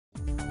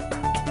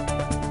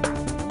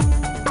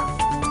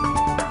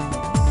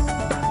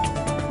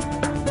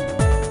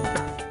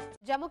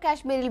ஜம்மு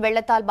காஷ்மீரில்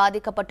வெள்ளத்தால்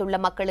பாதிக்கப்பட்டுள்ள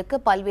மக்களுக்கு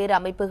பல்வேறு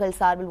அமைப்புகள்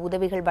சார்பில்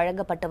உதவிகள்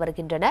வழங்கப்பட்டு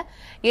வருகின்றன.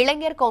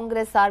 இளைஞர்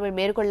காங்கிரஸ் சார்பில்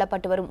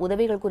மேற்கொள்ளப்பட்டு வரும்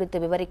உதவிகள்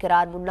குறித்து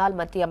விவரிக்கிறார் முன்னாள்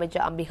மத்திய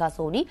அமைச்சர் அம்பிகா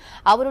சோனி.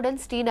 அவருடன்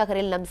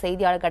ஸ்ரீநகரில் நம்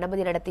செய்தியாளர்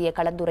கணபதி நடத்திய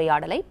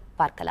கலந்துரையாடலை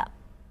பார்க்கலாம்.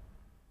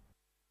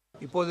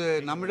 இப்போது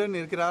நம்முடன்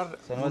இருக்கிறார்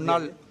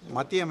முன்னாள்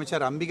மத்திய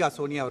அமைச்சர் அம்பிகா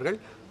சோனி அவர்கள்.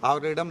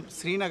 அவர்களிடம்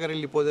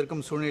ஸ்ரீநகரில் இப்போது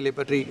இருக்கும் சூழ்நிலை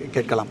பற்றி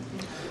கேட்கலாம்.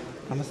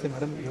 Namaste,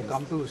 madam. You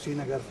come to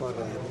Srinagar for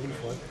relief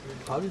work.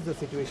 How is the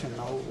situation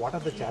now? What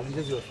are the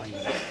challenges you are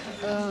finding?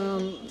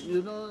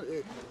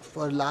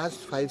 For last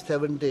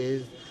 5-7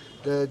 days,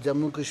 the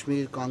Jammu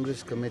Kashmir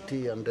Congress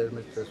Committee under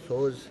Mr.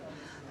 Soz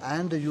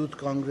and the Youth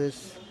Congress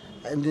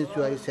and this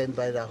sent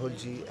by Rahul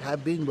ji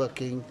have been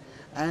working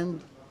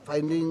and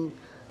finding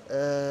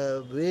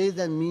ways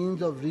and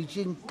means of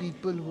reaching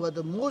people who are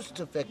the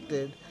most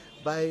affected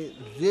by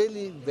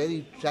really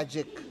very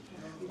tragic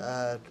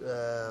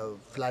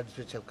floods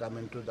which have come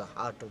into the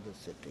heart of the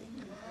city.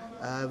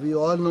 We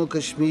all know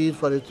Kashmir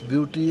for its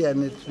beauty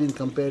and it's been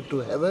compared to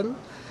heaven,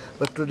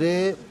 but today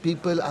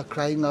people are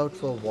crying out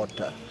for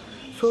water.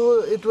 So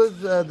it was,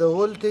 the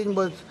whole thing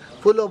was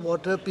full of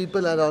water,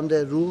 people are on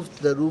their roofs,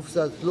 the roofs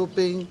are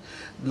sloping,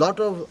 lot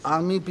of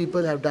army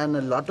people have done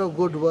a lot of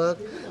good work,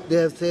 they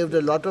have saved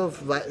a lot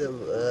of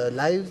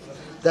lives.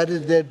 That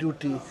is their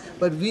duty.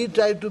 But we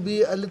try to be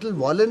a little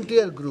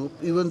volunteer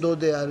group, even though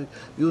they are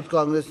Youth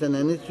Congress and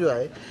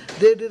NSUI.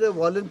 They did a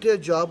volunteer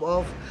job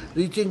of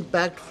reaching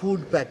packed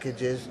food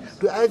packages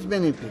to as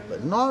many people,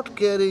 not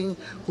caring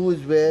who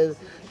is where.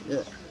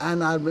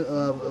 And our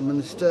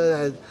minister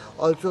has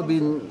also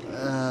been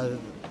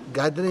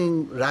gathering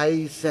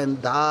rice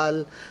and dal,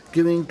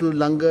 giving to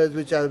langars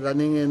which are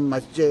running in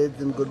masjids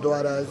and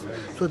gurdwaras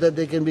so that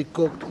they can be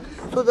cooked.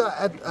 So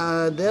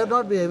they are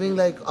not behaving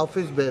like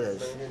office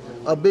bearers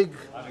or big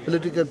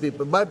political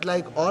people, but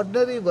like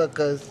ordinary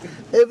workers.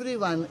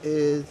 Everyone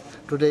is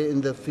today in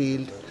the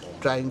field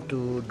trying to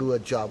do a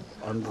job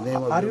on the name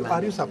of humanity.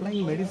 Are you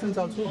supplying medicines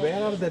also?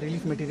 Where are the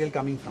relief material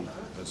coming from?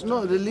 No,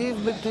 relief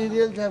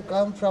materials have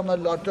come from a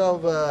lot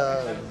of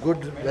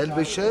good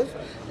well-wishers.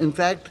 In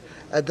fact,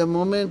 at the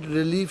moment,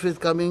 relief is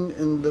coming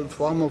in the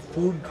form of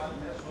food,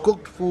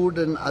 cooked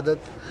food and other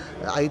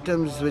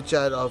items which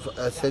are of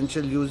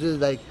essential uses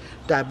like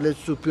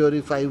tablets to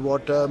purify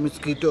water,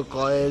 mosquito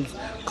coils,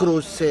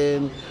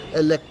 crocin,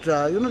 Electra.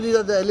 These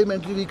are the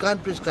elementary, we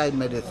can't prescribe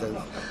medicines.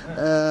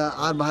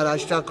 Our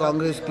Maharashtra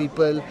Congress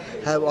people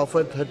have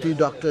offered 30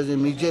 doctors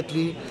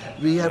immediately.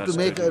 We have to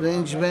make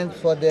arrangements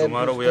for their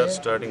Tomorrow we are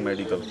starting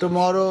medical.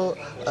 Tomorrow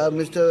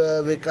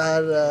Mr.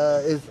 Vikar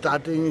is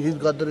starting, he's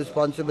got the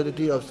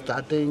responsibility of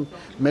starting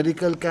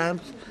medical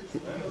camps.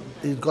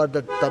 He's got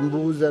the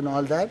tamboos and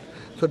all that.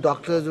 So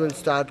doctors will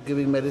start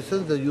giving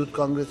medicines. The Youth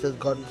Congress has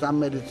got some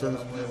medicines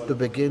to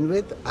begin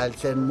with. I'll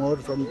send more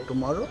from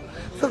tomorrow.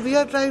 So we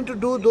are trying to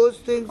do those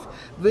things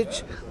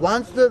which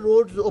once the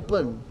roads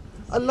open,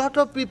 a lot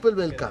of people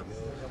will come.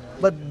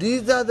 But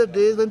these are the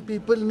days when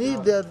people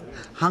need, they are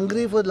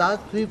hungry for the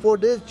last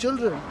 3-4 days,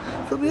 children.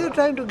 So we are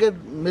trying to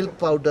get milk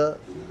powder.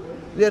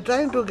 We are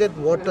trying to get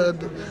water.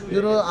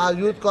 Our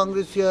Youth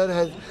Congress here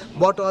has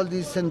bought all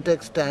these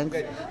Syntex tanks,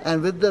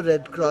 and with the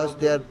Red Cross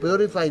they are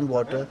purifying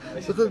water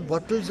because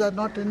bottles are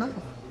not enough.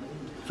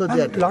 So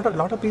a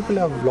lot of people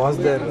have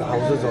lost their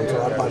houses also,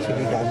 are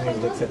partially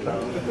damaged, etc.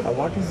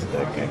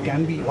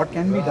 What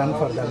can be done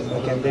for them?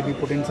 Can they be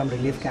put in some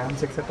relief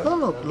camps, etc.?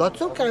 No,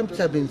 lots of camps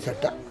have been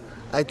set up.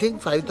 I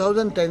think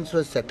 5,000 tents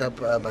were set up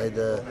by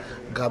the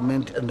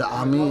government and the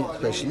army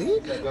especially.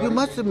 You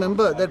must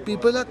remember that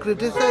people are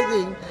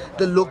criticizing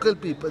the local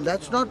people.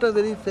 That's not a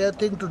very fair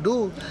thing to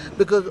do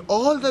because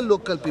all the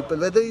local people,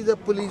 whether he's a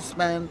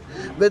policeman,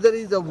 whether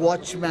he's a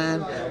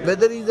watchman,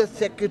 whether he's a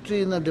secretary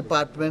in a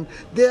department,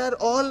 they are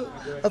all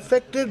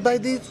affected by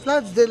these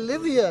floods. They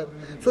live here.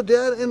 So they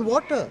are in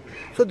water.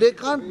 So they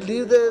can't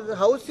leave their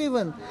house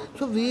even.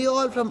 So we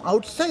all from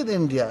outside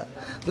India,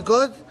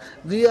 because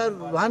we are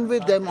one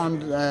with them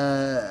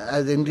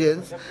as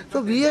Indians,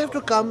 so we have to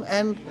come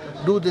and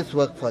do this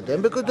work for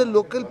them because the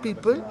local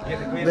people,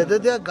 whether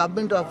they are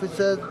government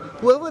officers,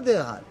 whoever they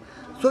are,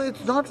 so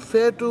it's not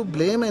fair to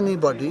blame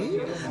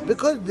anybody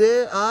because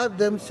they are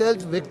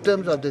themselves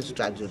victims of this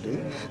tragedy.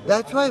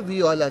 That's why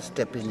we all are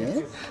stepping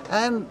in,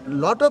 and a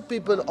lot of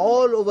people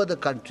all over the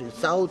country,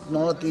 south,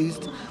 north,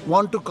 east,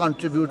 want to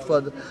contribute for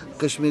the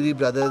Kashmiri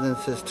brothers and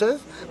sisters,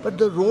 but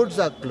the roads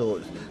are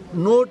closed,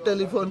 no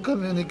telephone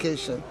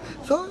communication.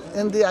 So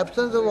in the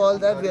absence of all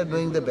that, we are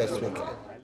doing the best we can.